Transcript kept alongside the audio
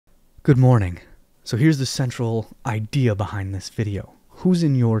Good morning. So here's the central idea behind this video. Who's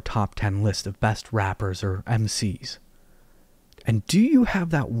in your top 10 list of best rappers or MCs? And do you have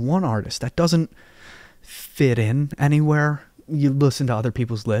that one artist that doesn't fit in anywhere? You listen to other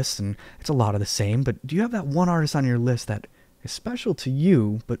people's lists and it's a lot of the same, but do you have that one artist on your list that is special to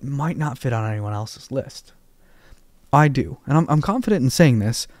you but might not fit on anyone else's list? I do, and I'm confident in saying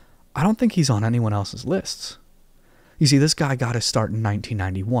this. I don't think he's on anyone else's lists. You see, this guy got his start in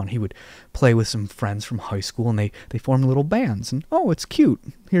 1991. He would play with some friends from high school, and they formed little bands. And, oh, it's cute.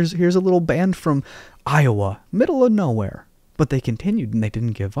 Here's a little band from Iowa, middle of nowhere. But they continued, and they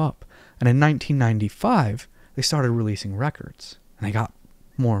didn't give up. And in 1995, they started releasing records. And they got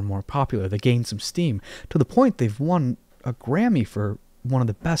more and more popular. They gained some steam, to the point they've won a Grammy for one of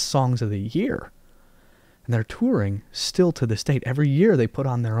the best songs of the year. And they're touring still to this date. Every year, they put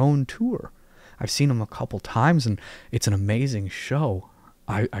on their own tour. I've seen them a couple times, and it's an amazing show.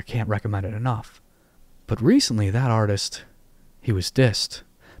 I can't recommend it enough. But recently, that artist, he was dissed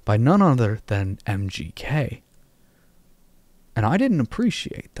by none other than MGK. And I didn't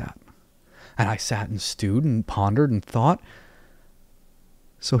appreciate that. And I sat and stewed and pondered and thought,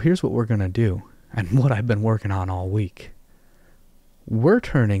 so here's what we're going to do, and what I've been working on all week. We're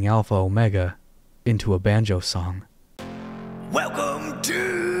turning Alpha Omega into a Banjo song. Welcome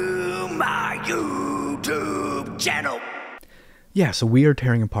to my YouTube channel. Yeah, so we are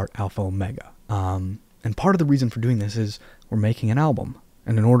tearing apart Alpha Omega. And part of the reason for doing this is we're making an album.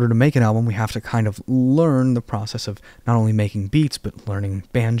 And in order to make an album, we have to kind of learn the process of not only making beats, but learning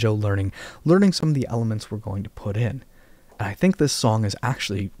banjo, learning some of the elements we're going to put in. And I think this song is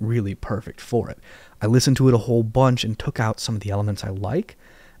actually really perfect for it. I listened to it a whole bunch and took out some of the elements I like,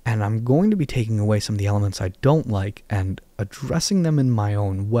 and I'm going to be taking away some of the elements I don't like and addressing them in my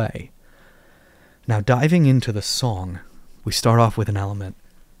own way. Now, diving into the song, we start off with an element.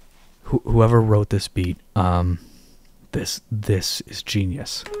 Whoever wrote this beat, this is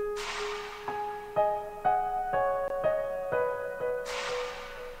genius.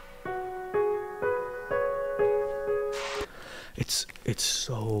 It's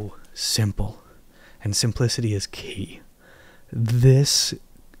so simple, and simplicity is key. This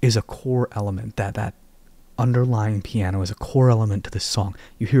is a core element. That underlying piano is a core element to this song.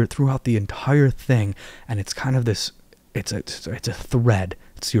 You hear it throughout the entire thing, and it's kind of this, it's a thread.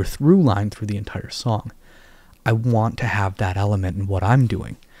 It's your through line through the entire song. I want to have that element in what I'm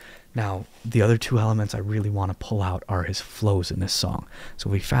doing. Now, the other two elements I really want to pull out are his flows in this song. So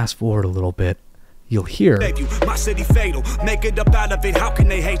if we fast forward a little bit, you'll hear My city fatal. Make it up out of it. How can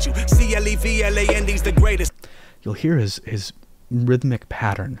they hate you? CLEVLAND's the greatest. You'll hear his rhythmic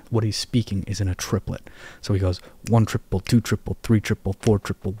pattern. What he's speaking is in a triplet. So he goes 1 triple, 2 triple, 3 triple, 4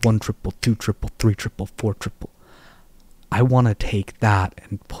 triple, 1 triple, 2 triple, 3 triple, 4 triple. I want to take that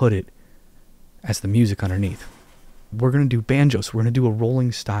and put it as the music underneath. We're going to do banjo, so we're going to do a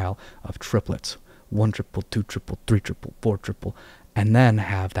rolling style of triplets. 1 triple, 2 triple, 3 triple, 4 triple, and then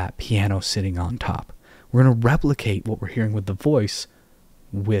have that piano sitting on top. We're going to replicate what we're hearing with the voice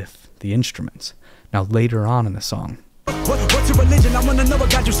with the instruments. Now, later on in the song, What's your religion? I want to know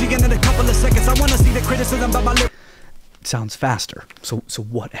what got you seeing in a couple of seconds. I want to see the criticism about my lips. it sounds faster. So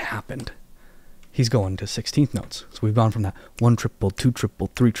what happened? He's going to 16th notes. So we've gone from that 1 triple, 2 triple,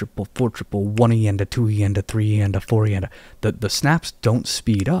 3 triple, 4 triple, 1 E and a 2 E and a 3 E and a 4 E and a. The snaps don't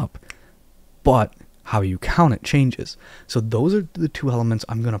speed up, but how you count it changes. So those are the two elements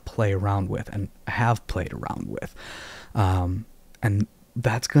I'm going to play around with and have played around with. And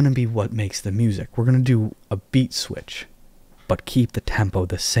that's going to be what makes the music. We're going to do a beat switch, but keep the tempo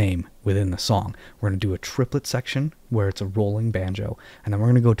the same within the song. We're going to do a triplet section where it's a rolling banjo, and then we're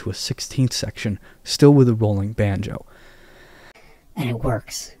going to go to a 16th section still with a rolling banjo. And it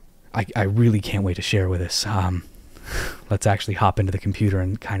works. I really can't wait to share with us. Let's actually hop into the computer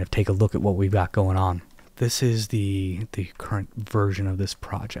and kind of take a look at what we've got going on. This is the current version of this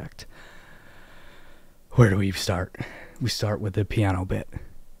project. Where do we start? We start with the piano bit.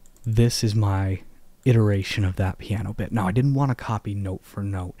 This is my iteration of that piano bit. Now, I didn't want to copy note for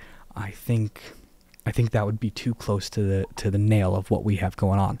note. I think that would be too close to the nail of what we have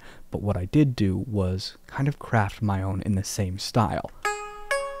going on. But what I did do was kind of craft my own in the same style.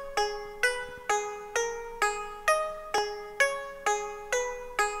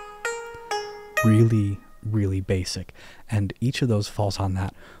 Really, really basic. And each of those falls on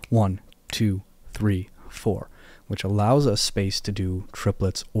that 1, 2, 3, 4, which allows us space to do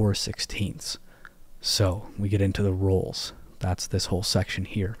triplets or 16ths. So we get into the rolls. That's this whole section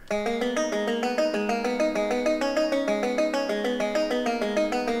here.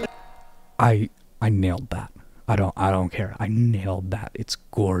 I nailed that. I don't care. I nailed that. It's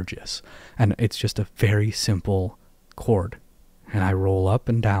gorgeous. And it's just a very simple chord. And I roll up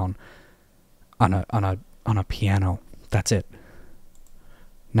and down on a piano. That's it.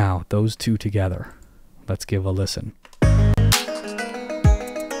 Now, those two together. Let's give a listen.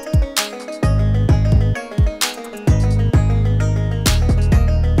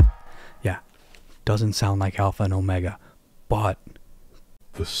 Yeah. Doesn't sound like alpha and omega, but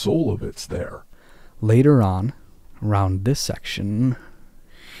the soul of it's there. Later on, around this section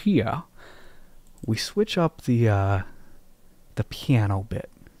here, we switch up the piano bit,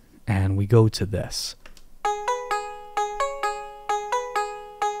 and we go to this.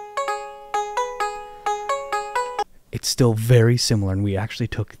 It's still very similar, and we actually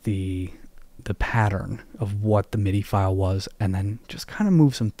took the pattern of what the MIDI file was and then just kind of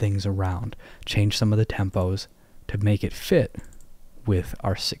move some things around, change some of the tempos to make it fit with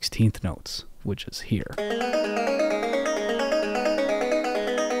our 16th notes, which is here. I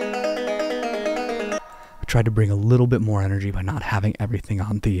tried to bring a little bit more energy by not having everything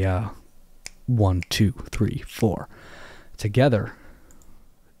on the 1, 2, 3, 4 together,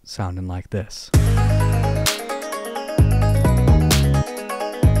 sounding like this.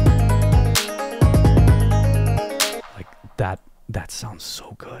 That sounds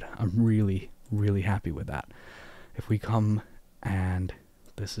so good. I'm really, really happy with that. If we come and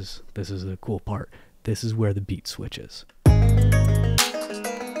this is the cool part. This is where the beat switches.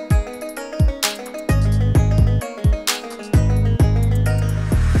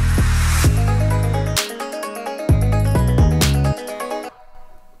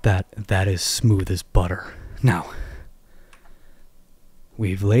 That is smooth as butter. Now,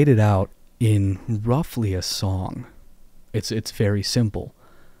 we've laid it out in roughly a song. It's very simple.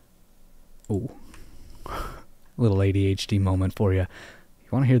 Ooh. Little ADHD moment for you. You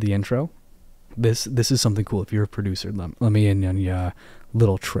want to hear the intro? This is something cool. If you're a producer, let me in on your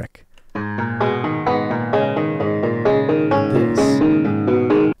little trick. This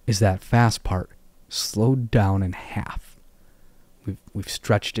is that fast part slowed down in half. We've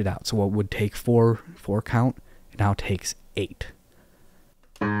stretched it out. So what would take four count, it now takes 8.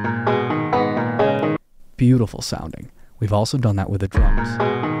 Beautiful sounding. We've also done that with the drums.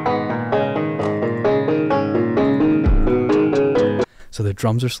 So the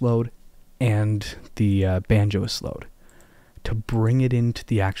drums are slowed and the banjo is slowed. To bring it into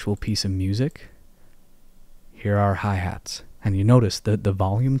the actual piece of music, here are hi-hats. And you notice that the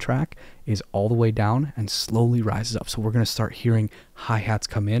volume track is all the way down and slowly rises up. So we're going to start hearing hi-hats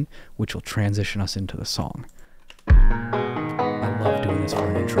come in, which will transition us into the song. I love doing this for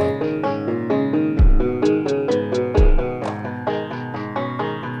an intro.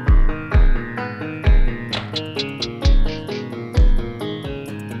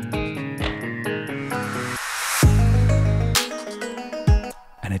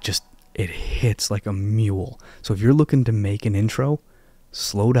 It hits like a mule. So if you're looking to make an intro,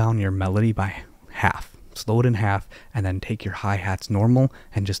 slow down your melody by half. Slow it in half, and then take your hi-hats normal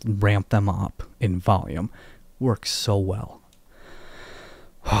and just ramp them up in volume. Works so well.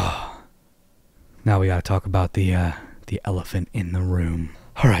 Now we gotta talk about the elephant in the room.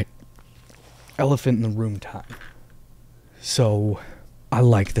 Alright, elephant in the room time. So, I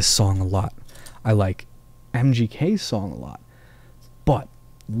like this song a lot. I like MGK's song a lot. But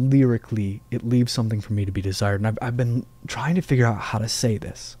lyrically, it leaves something for me to be desired, and I've been trying to figure out how to say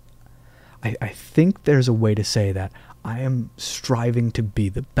this. I think there's a way to say that I am striving to be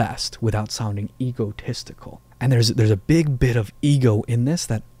the best without sounding egotistical. And there's a big bit of ego in this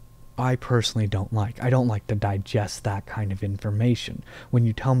that I personally don't like. I don't like to digest that kind of information. When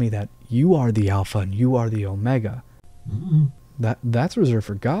you tell me that you are the alpha and you are the omega, that's reserved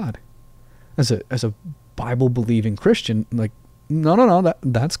for God. As a Bible-believing Christian, like, no,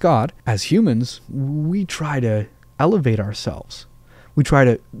 that's God. As humans, we try to elevate ourselves. We try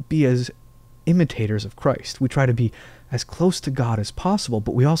to be as imitators of Christ. We try to be as close to God as possible,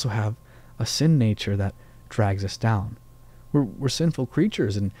 but we also have a sin nature that drags us down. We're sinful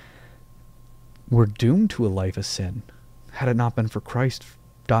creatures, and we're doomed to a life of sin. Had it not been for Christ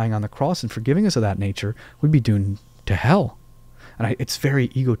dying on the cross and forgiving us of that nature, we'd be doomed to hell. And it's very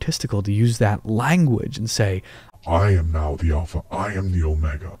egotistical to use that language and say, I am now the Alpha, I am the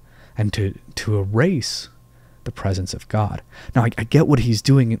Omega. And to erase the presence of God. Now, I get what he's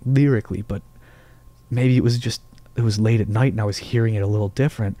doing lyrically, but maybe it was late at night and I was hearing it a little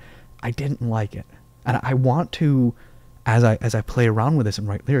different. I didn't like it. And I want to, as I play around with this and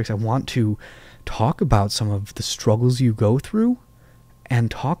write lyrics, I want to talk about some of the struggles you go through and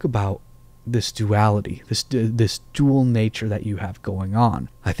talk about this duality, this dual nature that you have going on.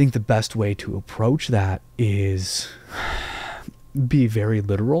 I think the best way to approach that is be very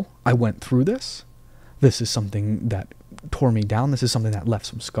literal. I went through this. This is something that tore me down. This is something that left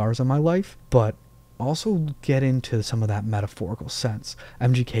some scars on my life, but also get into some of that metaphorical sense.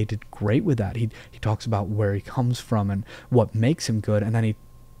 MGK did great with that. He talks about where he comes from and what makes him good, and then he,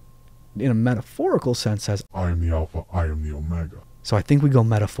 in a metaphorical sense, says, I am the Alpha, I am the Omega. So I think we go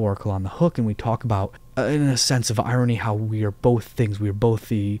metaphorical on the hook, and we talk about, in a sense of irony, how we are both things. We are both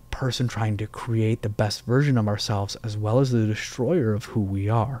the person trying to create the best version of ourselves, as well as the destroyer of who we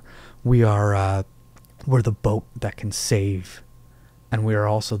are. We're the boat that can save, and we are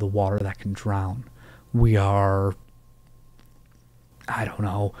also the water that can drown. We are, I don't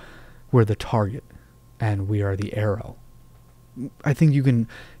know, we're the target, and we are the arrow. I think you can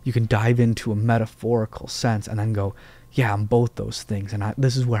dive into a metaphorical sense and then go, yeah, I'm both those things, and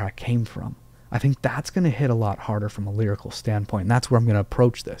this is where I came from. I think that's going to hit a lot harder from a lyrical standpoint, and that's where I'm going to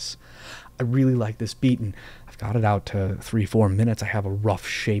approach this. I really like this beat, and I've got it out to 3-4 minutes. I have a rough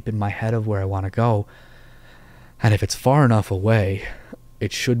shape in my head of where I want to go, and if it's far enough away,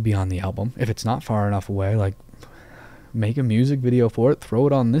 it should be on the album. If it's not far enough away, like, make a music video for it, throw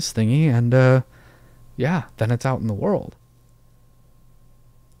it on this thingy, and yeah, then it's out in the world.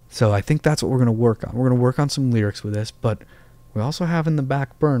 So I think that's what we're going to work on. We're going to work on some lyrics with this, but we also have in the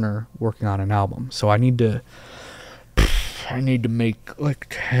back burner working on an album. So I need to make like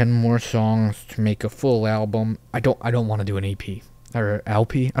 10 more songs to make a full album. I don't want to do an EP or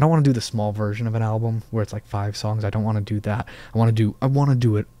LP. I don't want to do the small version of an album where it's like 5 songs. I don't want to do that. I want to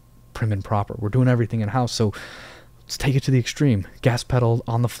do it prim and proper. We're doing everything in house, so let's take it to the extreme. Gas pedal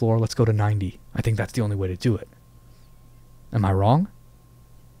on the floor. Let's go to 90. I think that's the only way to do it. Am I wrong?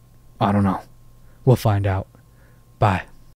 I don't know. We'll find out. Bye.